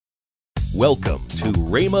Welcome to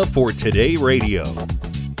Rhema for Today Radio.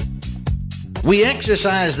 We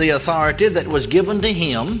exercise the authority that was given to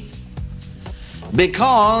Him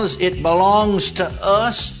because it belongs to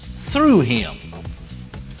us through Him.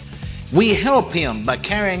 We help Him by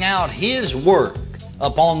carrying out His work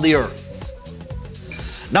upon the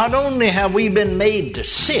earth. Not only have we been made to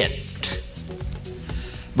sit,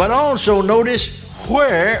 but also notice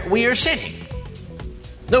where we are sitting.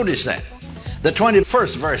 Notice that. The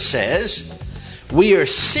 21st verse says, we are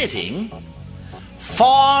sitting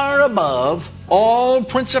far above all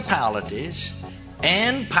principalities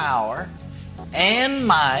and power and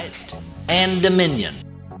might and dominion.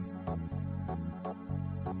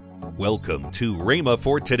 Welcome to Rhema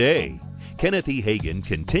for Today. Kenneth E. Hagin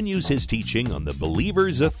continues his teaching on the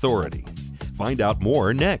believer's authority. Find out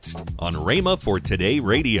more next on Rhema for Today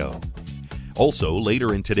Radio. Also,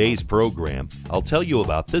 later in today's program, I'll tell you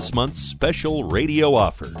about this month's special radio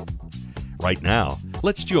offer. Right now,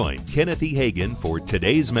 let's join Kenneth E. Hagin for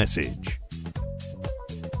today's message.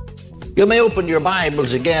 You may open your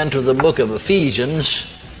Bibles again to the book of Ephesians,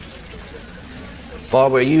 for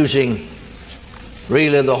we're using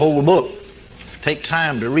really the whole book. Take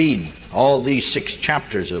time to read all these 6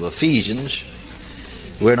 chapters of Ephesians.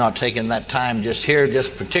 We're not taking that time just here,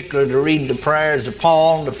 just particularly to read the prayers of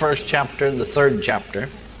Paul, the 1st chapter and the 3rd chapter.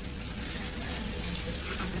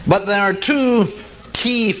 But there are 2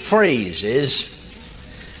 key phrases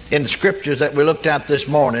in scriptures that we looked at this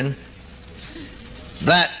morning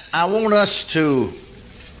that I want us to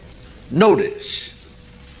notice.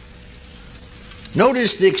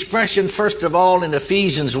 Notice the expression, first of all, in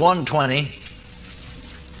Ephesians 1:20,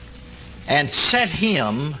 and set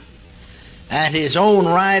him at his own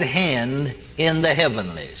right hand in the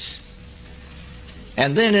heavenlies.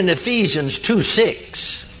 And then in Ephesians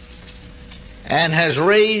 2:6, and has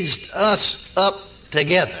raised us up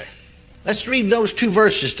together. Let's read those 2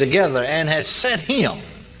 verses together. And has set him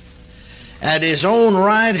at his own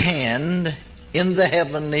right hand in the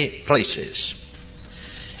heavenly places,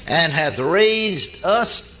 and hath raised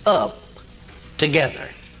us up together.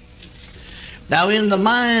 Now, in the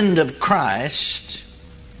mind of Christ,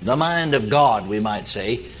 the mind of God, we might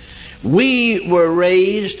say, we were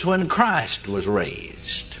raised when Christ was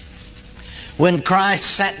raised. When Christ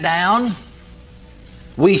sat down,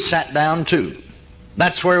 we sat down too.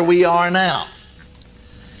 That's where we are now.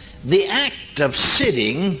 The act of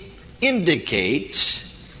sitting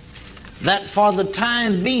indicates that for the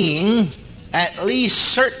time being, at least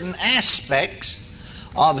certain aspects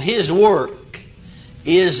of His work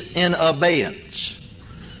is in abeyance.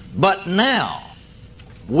 But now,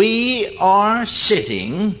 we are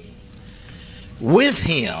sitting with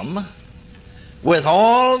Him with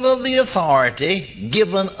all of the authority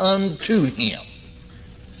given unto Him.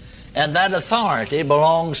 And that authority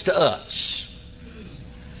belongs to us.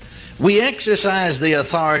 We exercise the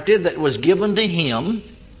authority that was given to Him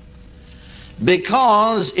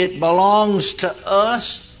because it belongs to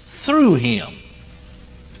us through Him.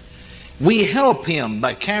 We help Him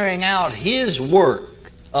by carrying out His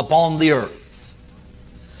work upon the earth.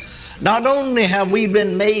 Not only have we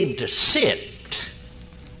been made to sit,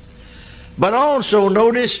 but also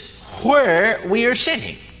notice where we are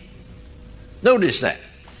sitting. Notice that.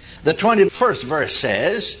 The 21st verse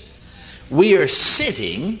says, we are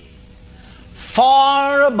sitting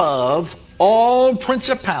far above all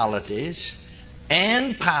principalities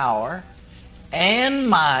and power and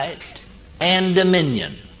might and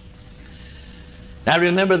dominion. Now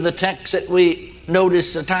remember the text that we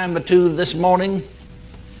noticed a time or two this morning?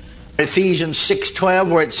 Ephesians 6:12,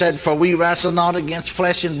 where it said, for we wrestle not against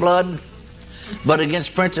flesh and blood, but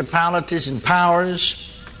against principalities and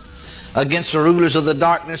powers, against the rulers of the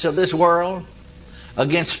darkness of this world,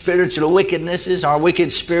 against spiritual wickednesses, or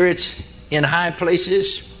wicked spirits in high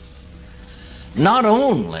places. Not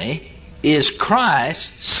only is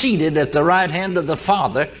Christ seated at the right hand of the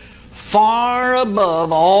Father, far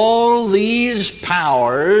above all these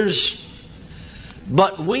powers,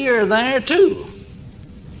 but we are there too.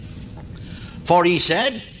 For He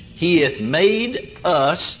said, He hath made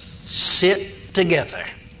us sit together.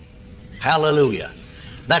 Hallelujah.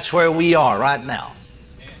 That's where we are right now.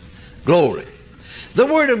 Glory. The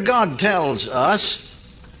Word of God tells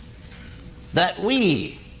us that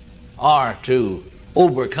we are to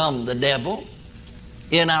overcome the devil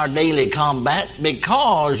in our daily combat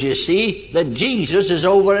because, you see, that Jesus has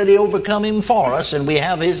already overcome him for us and we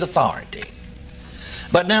have His authority.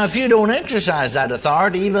 But now if you don't exercise that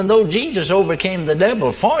authority, even though Jesus overcame the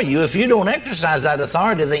devil for you, if you don't exercise that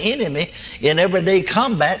authority, the enemy in everyday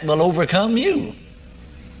combat will overcome you,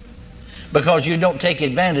 because you don't take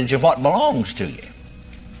advantage of what belongs to you.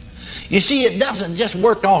 You see, it doesn't just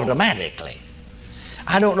work automatically.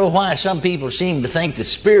 I don't know why some people seem to think that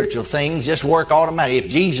spiritual things just work automatically. If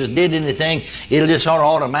Jesus did anything, it'll just sort of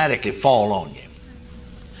automatically fall on you.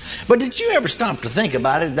 But did you ever stop to think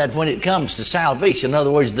about it, that when it comes to salvation, in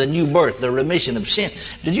other words, the new birth, the remission of sin,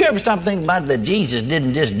 did you ever stop to think about it that Jesus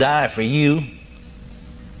didn't just die for you?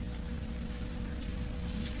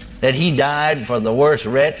 That he died for the worst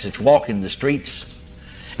wretch that's walking the streets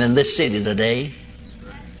in this city today?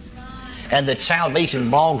 And that salvation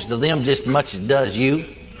belongs to them just as much as it does you?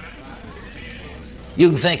 You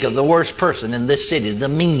can think of the worst person in this city, the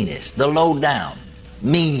meanest, the low down,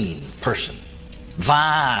 mean person.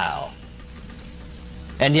 Vile.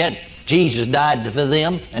 And yet Jesus died for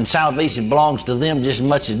them, and salvation belongs to them just as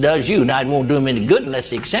much as it does you. Now, it won't do them any good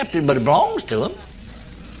unless they accept it, but it belongs to them.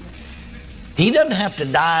 He doesn't have to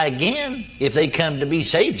die again if they come to be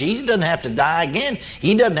saved. Jesus doesn't have to die again.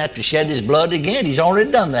 He doesn't have to shed his blood again. He's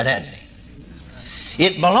already done that, hasn't he?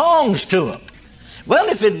 It belongs to him. Well,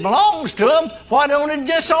 if it belongs to him, why don't it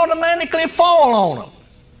just automatically fall on them?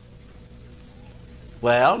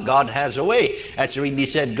 Well, God has a way. That's the reason he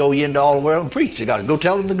said, go ye into all the world and preach the gospel. Go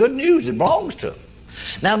tell them the good news. It belongs to them.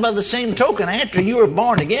 Now, by the same token, after you are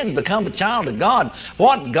born again and become a child of God,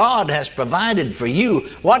 what God has provided for you,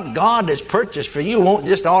 what God has purchased for you, won't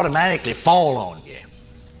just automatically fall on you.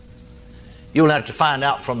 You'll have to find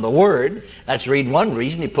out from the Word. That's one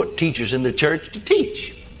reason he put teachers in the church to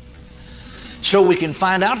teach. So we can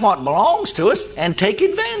find out what belongs to us and take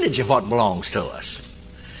advantage of what belongs to us.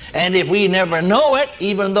 And if we never know it,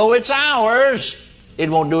 even though it's ours, it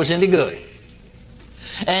won't do us any good.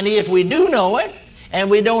 And if we do know it, and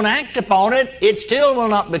we don't act upon it, it still will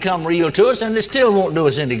not become real to us, and it still won't do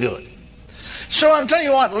us any good. So I'll tell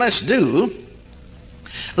you what, let's do.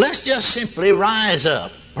 Let's just simply rise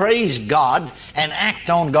up, praise God, and act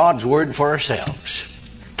on God's Word for ourselves.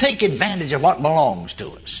 Take advantage of what belongs to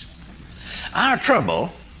us. Our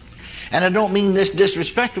trouble, and I don't mean this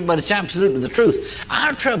disrespectful, but it's absolutely the truth.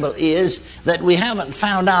 Our trouble is that we haven't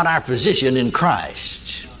found out our position in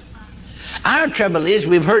Christ. Our trouble is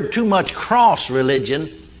we've heard too much cross religion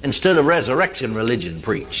instead of resurrection religion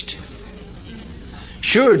preached.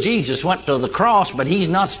 Sure, Jesus went to the cross, but he's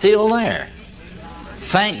not still there.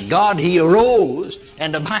 Thank God he arose,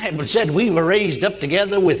 and the Bible said we were raised up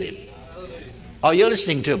together with him. Are you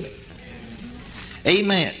listening to me?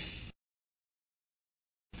 Amen.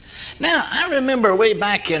 Now, I remember way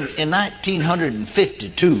back in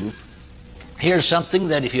 1952, here's something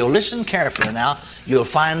that if you'll listen carefully now, you'll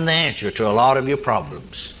find the answer to a lot of your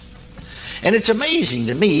problems. And it's amazing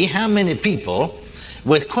to me how many people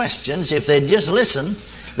with questions, if they just listen,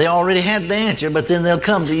 they already had the answer, but then they'll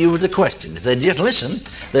come to you with a question. If they just listen,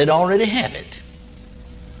 they'd already have it.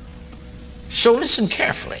 So listen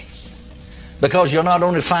carefully, because you'll not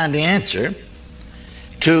only find the answer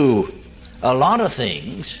to a lot of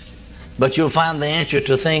things, but you'll find the answer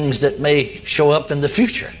to things that may show up in the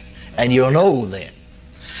future, and you'll know then.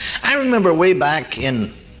 I remember way back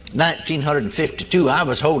in 1952, I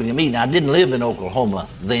was holding a meeting. I didn't live in Oklahoma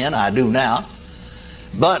then, I do now,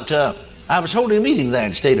 but I was holding a meeting there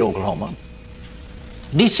in the state of Oklahoma.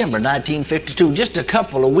 December 1952, just a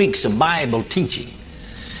couple of weeks of Bible teaching.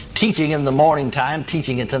 Teaching in the morning time,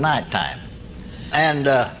 teaching at the night time. And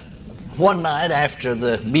one night after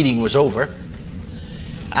the meeting was over,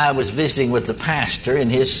 I was visiting with the pastor in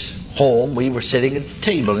his home. We were sitting at the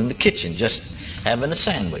table in the kitchen just having a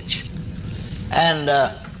sandwich. And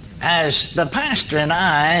as the pastor and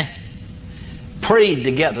I prayed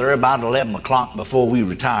together about 11 o'clock before we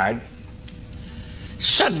retired,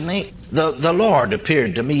 suddenly the Lord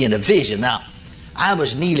appeared to me in a vision. Now, I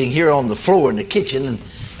was kneeling here on the floor in the kitchen, and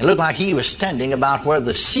it looked like he was standing about where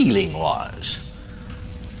the ceiling was.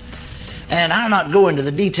 And I'll not go into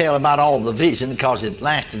the detail about all the vision because it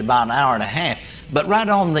lasted about an hour and a half. But right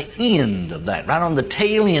on the end of that, right on the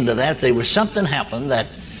tail end of that, there was something happened that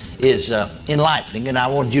is enlightening, and I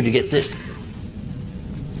wanted you to get this.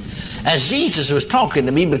 As Jesus was talking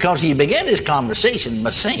to me, because he began his conversation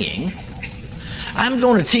by saying, I'm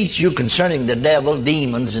going to teach you concerning the devil,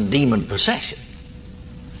 demons, and demon possession.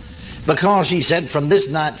 Because he said, from this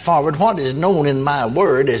night forward, what is known in my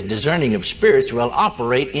word as discerning of spirits will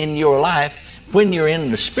operate in your life when you're in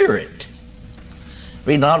the spirit.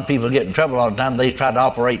 A lot of people get in trouble all the time. They try to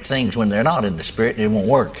operate things when they're not in the spirit, and it won't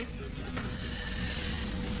work.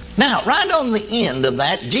 Now, right on the end of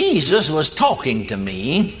that, Jesus was talking to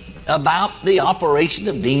me about the operation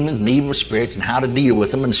of demons and evil spirits and how to deal with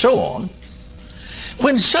them and so on,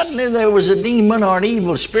 when suddenly there was a demon or an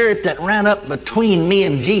evil spirit that ran up between me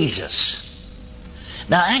and Jesus.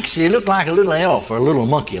 Now, actually, it looked like a little elf or a little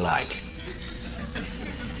monkey-like.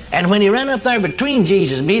 And when he ran up there between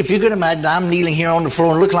Jesus and me, if you could imagine, I'm kneeling here on the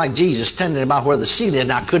floor and looked like Jesus standing about where the ceiling is,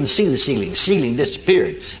 and I couldn't see the ceiling. The ceiling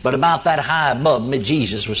disappeared. But about that high above me,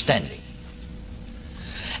 Jesus was standing.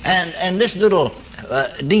 And this little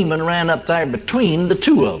demon ran up there between the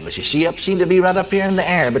two of us. You see, seemed to be right up here in the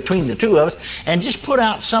air between the two of us, and just put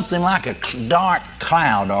out something like a dark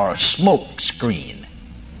cloud or a smoke screen.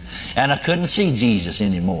 And I couldn't see Jesus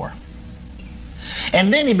anymore.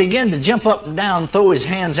 And then he began to jump up and down, throw his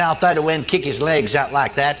hands out that way and kick his legs out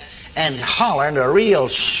like that, and holler in a real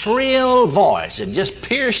shrill voice. It just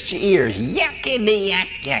pierced your ears. Yakety yak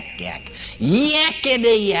yak yak.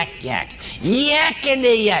 Yakety yak yak.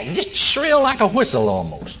 Yakety yak. Just shrill like a whistle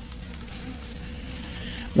almost.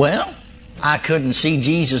 Well, I couldn't see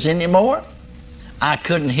Jesus anymore. I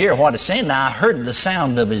couldn't hear what he said. Now I heard the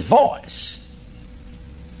sound of his voice.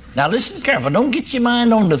 Now listen careful. Don't get your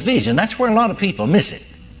mind on the vision. That's where a lot of people miss it.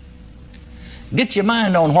 Get your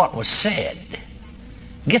mind on what was said.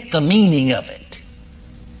 Get the meaning of it.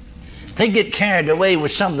 They get carried away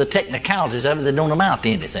with some of the technicalities of it that don't amount to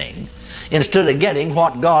anything, instead of getting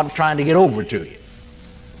what God's trying to get over to you.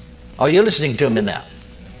 Are you listening to me now?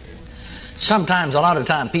 Sometimes, a lot of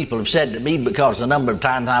time, people have said to me, because the number of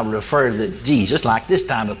times I would refer to Jesus, like this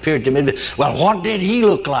time appeared to me, well, what did he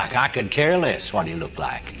look like? I could care less what he looked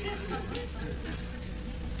like.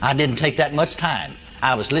 I didn't take that much time.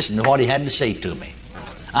 I was listening to what he had to say to me.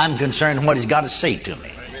 I'm concerned with what he's got to say to me.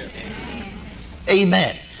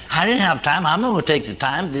 Amen. I didn't have time. I'm not going to take the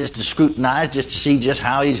time just to scrutinize, just to see just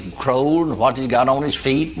how he's crowed and what he's got on his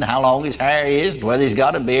feet and how long his hair is, and whether he's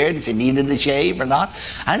got a beard, if he needed a shave or not.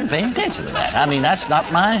 I didn't pay attention to that. I mean, that's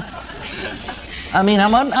not my... I'm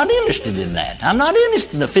uninterested in that. I'm not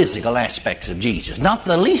interested in the physical aspects of Jesus. Not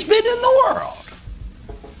the least bit in the world.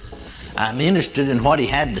 I'm interested in what he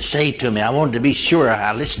had to say to me. I wanted to be sure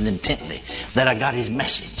I listened intently, that I got his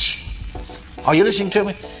message. Are you listening to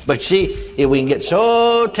me? But see, if we can get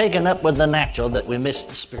so taken up with the natural that we miss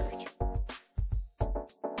the spiritual.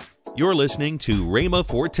 You're listening to Rhema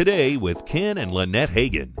for Today with Ken and Lynette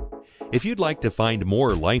Hagin. If you'd like to find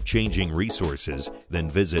more life-changing resources, then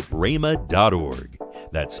visit rhema.org.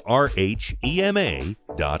 That's RHEMA.org.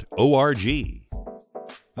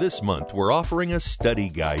 This month, we're offering a study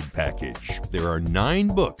guide package. There are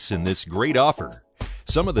 9 books in this great offer.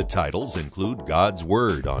 Some of the titles include God's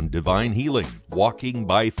Word on Divine Healing, Walking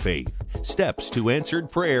by Faith, Steps to Answered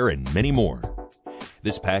Prayer, and many more.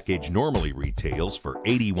 This package normally retails for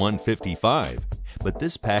 $81.55, but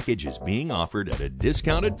this package is being offered at a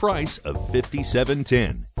discounted price of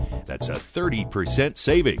 $57.10. That's a 30%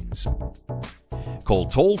 savings. Call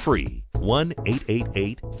toll-free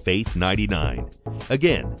 1-888-FAITH-99.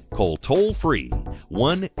 Again, call toll-free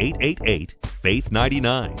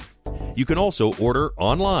 1-888-FAITH-99. You can also order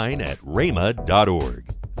online at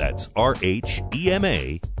rhema.org. That's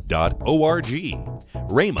RHEMA.org.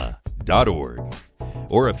 rhema.org.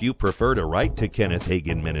 Or if you prefer to write to Kenneth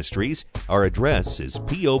Hagin Ministries, our address is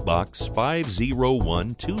P.O. Box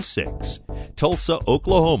 50126, Tulsa,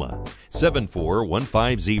 Oklahoma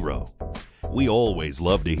 74150. We always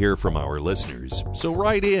love to hear from our listeners, so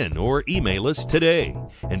write in or email us today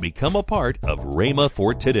and become a part of Rhema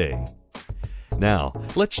for Today. Now,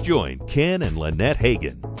 let's join Ken and Lynette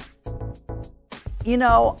Hagin. You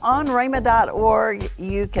know, on rhema.org,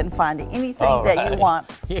 you can find anything that you want.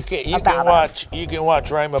 You can watch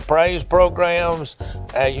Rhema praise programs.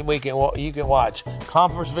 You can watch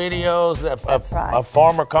conference videos of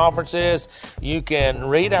former conferences. You can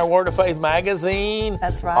read our Word of Faith magazine.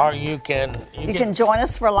 That's right. Or you can join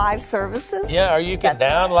us for live services. Yeah, or you can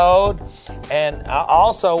download. Right. And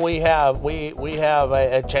also we have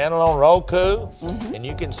a channel on Roku, and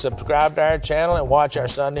you can subscribe to our channel and watch our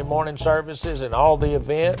Sunday morning services and all the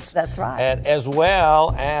events. That's right. And as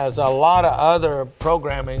well as a lot of other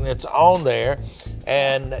programming that's on there.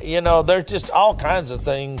 And, you know, there's just all kinds of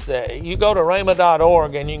things that you go to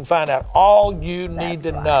rhema.org and you can find out all you need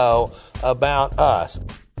to know about us.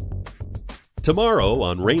 Tomorrow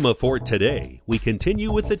on Rhema for Today, we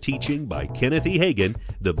continue with the teaching by Kenneth E. Hagin,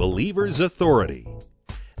 The Believer's Authority.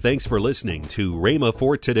 Thanks for listening to Rhema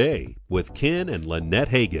for Today with Ken and Lynette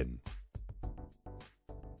Hagin.